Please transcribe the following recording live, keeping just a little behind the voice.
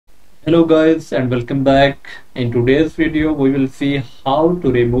Hello guys and welcome back. In today's video we will see how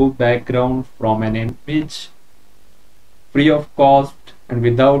to remove background from an image free of cost and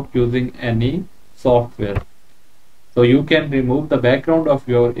without using any software. So you can remove the background of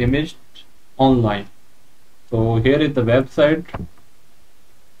your image online. So here is the website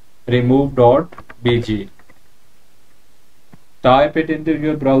remove.bg. Type it into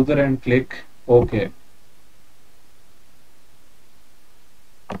your browser and click OK.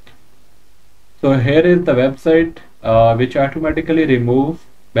 So here is the website which automatically remove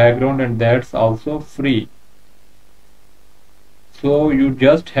background and that's also free. So you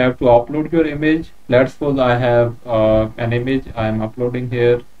just have to upload your image. Let's suppose I have an image I am uploading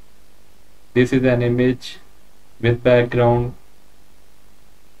here. This is an image with background.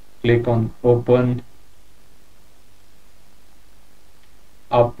 Click on open,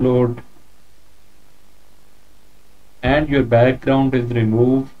 upload, and your background is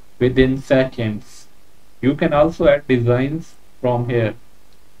removed within seconds. You can also add designs from here.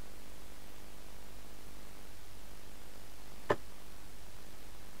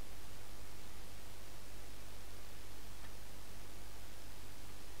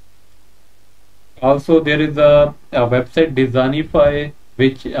 Also there is a website Designify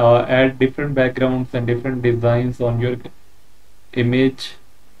which add different backgrounds and different designs on your image.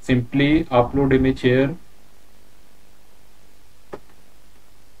 Simply upload image here.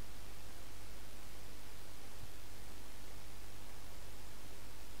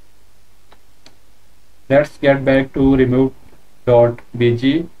 Let's get back to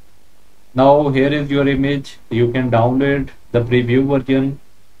remove.bg. Now here is your image. You can download the preview version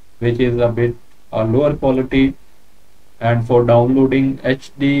which is a bit lower quality, and for downloading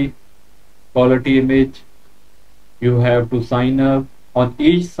HD quality image you have to sign up. On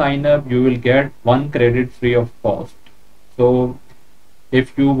each sign up you will get 1 credit free of cost. So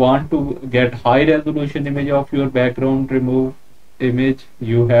if you want to get high resolution image of your background remove image,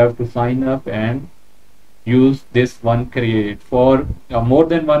 you have to sign up and use this 1 credit. For more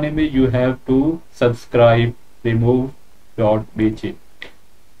than one image you have to subscribe remove.bg.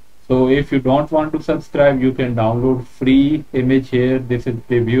 So if you don't want to subscribe, you can download free image here. This is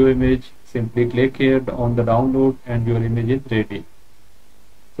preview image. Simply click here on the download and your image is ready.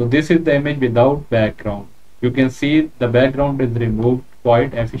 So this is the image without background. You can see the background is removed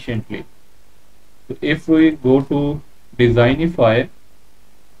quite efficiently. So if we go to Designify,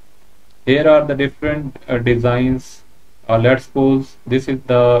 here are the different designs. Let's suppose this is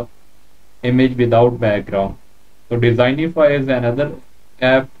the image without background. So Designify is another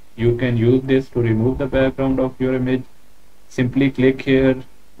app. You can use this to remove the background of your image. Simply click here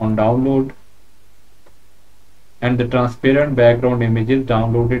on download and the transparent background image is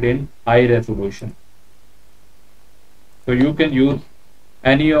downloaded in high resolution. So you can use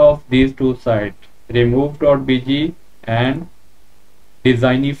any of these two sites, remove.bg and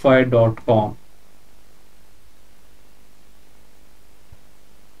designify.com.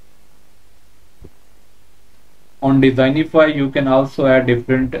 On Designify you can also add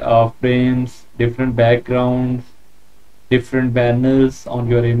different frames, different backgrounds, different banners on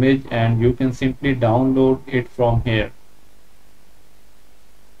your image, and you can simply download it from here.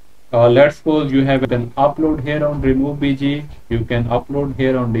 Let's suppose you have an upload here on remove.bg. You can upload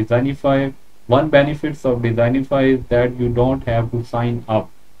here on Designify. One benefits of Designify is that you don't have to sign up.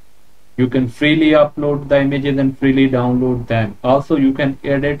 You can freely upload the images and freely download them. Also you can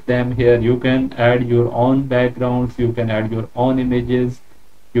edit them here. You can add your own backgrounds, you can add your own images,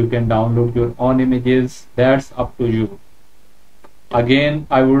 you can download your own images. That's up to you. Again,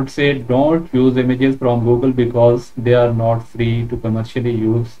 I would say don't use images from Google because they are not free to commercially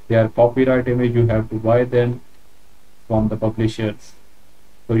use. They are copyright image. You have to buy them from the publishers.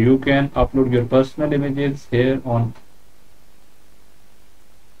 So you can upload your personal images here on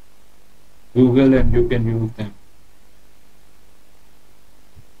Google and you can use them.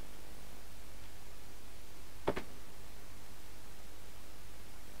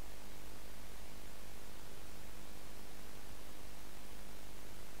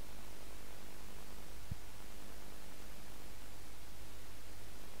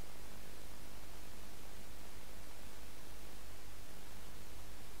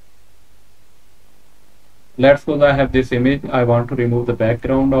 Let's suppose I have this image. I want to remove the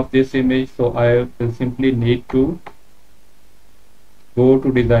background of this image. So I will simply need to go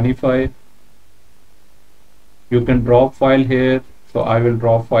to Designify. You can drop file here. So I will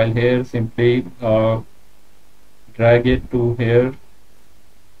drop file here. Simply drag it to here.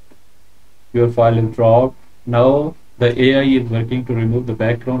 Your file is dropped. Now the AI is working to remove the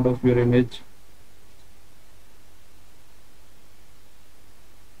background of your image.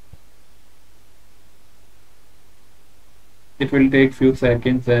 it will take few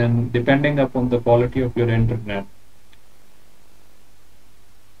seconds, and depending upon the quality of your internet.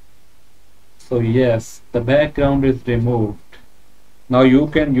 So yes, the background is removed. Now you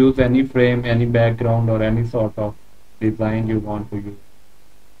can use any frame, any background, or any sort of design you want to use.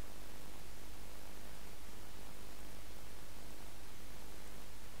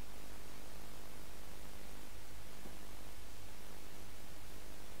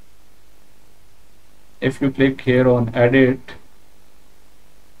 If you click here on edit,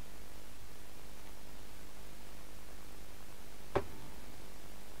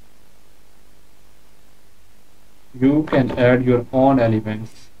 you can add your own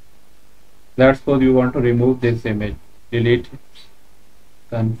elements. Let's suppose you want to remove this image. Delete it,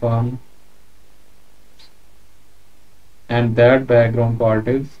 confirm, and that background part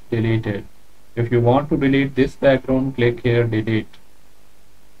is deleted. If you want to delete this background, click here, delete.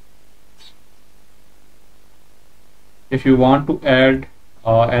 If you want to add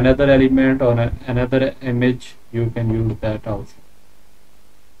another element or another image, you can use that also.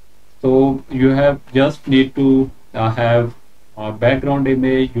 So you have just need to have a background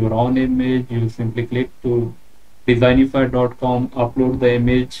image, your own image. You simply click to designify.com, upload the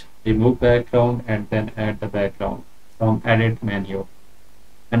image, remove background, and then add the background from edit menu,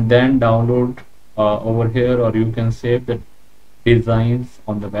 and then download over here, or you can save the designs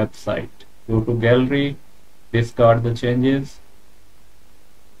on the website. Go to gallery, discard the changes,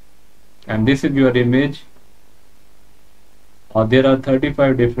 and this is your image. There are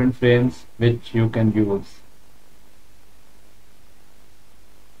 35 different frames which you can use.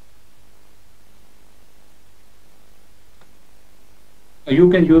 You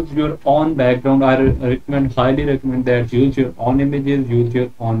can use your own background. I highly recommend that use your own images, use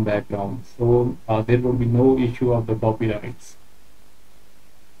your own background. So there will be no issue of the copyrights.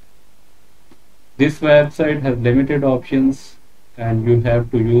 This website has limited options, and you have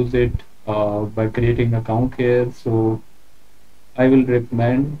to use it by creating account here. So I will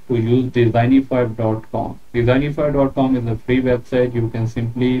recommend to use designify.com. Designify.com is a free website. You can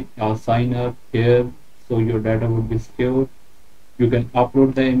simply sign up here, so your data would be secure. You can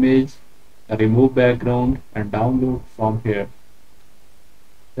upload the image, remove background, and download from here.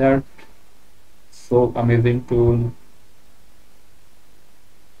 That's so amazing tool.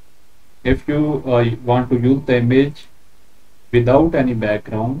 If you want to use the image without any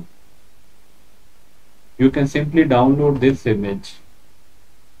background, you can simply download this image.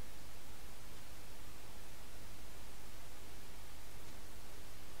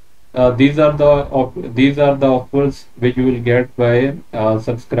 These are the offers which you will get by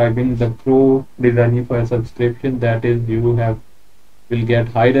subscribing the Pro Designify subscription. That is, you will get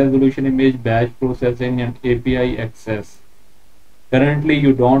high resolution image, batch processing, and API access. Currently,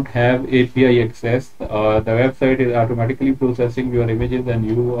 you don't have API access. The website is automatically processing your images, and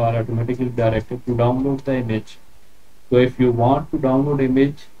you are automatically directed to download the image. So if you want to download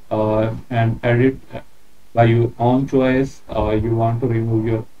image and edit by your own choice, you want to remove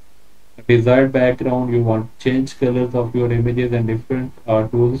your desired background, you want to change colors of your images and different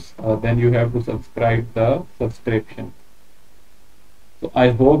tools, then you have to subscribe the subscription. So I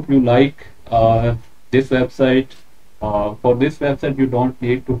hope you like this website. For this website, you don't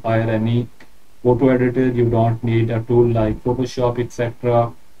need to hire any photo editor. You don't need a tool like Photoshop,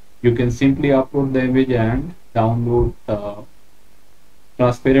 etc. You can simply upload the image and download the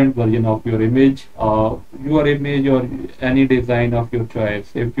transparent version of your image or any design of your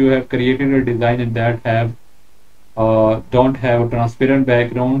choice. If you have created a design and that don't have a transparent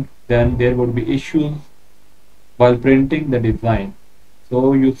background, then there would be issues while printing the design.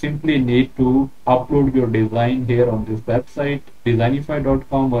 So you simply need to upload your design here on this website,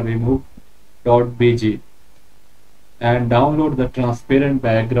 designify.com or remove.bg, and download the transparent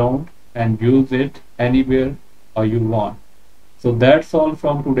background and use it anywhere you want. So that's all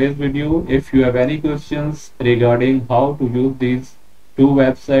from today's video. If you have any questions regarding how to use these two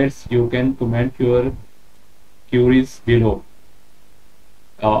websites, you can comment your queries below.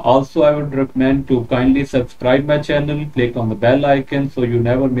 Also, I would recommend to kindly subscribe my channel, click on the bell icon so you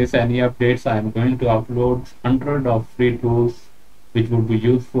never miss any updates. I am going to upload hundreds of free tools which would be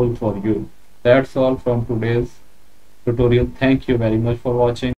useful for you. That's all from today's tutorial. Thank you very much for watching.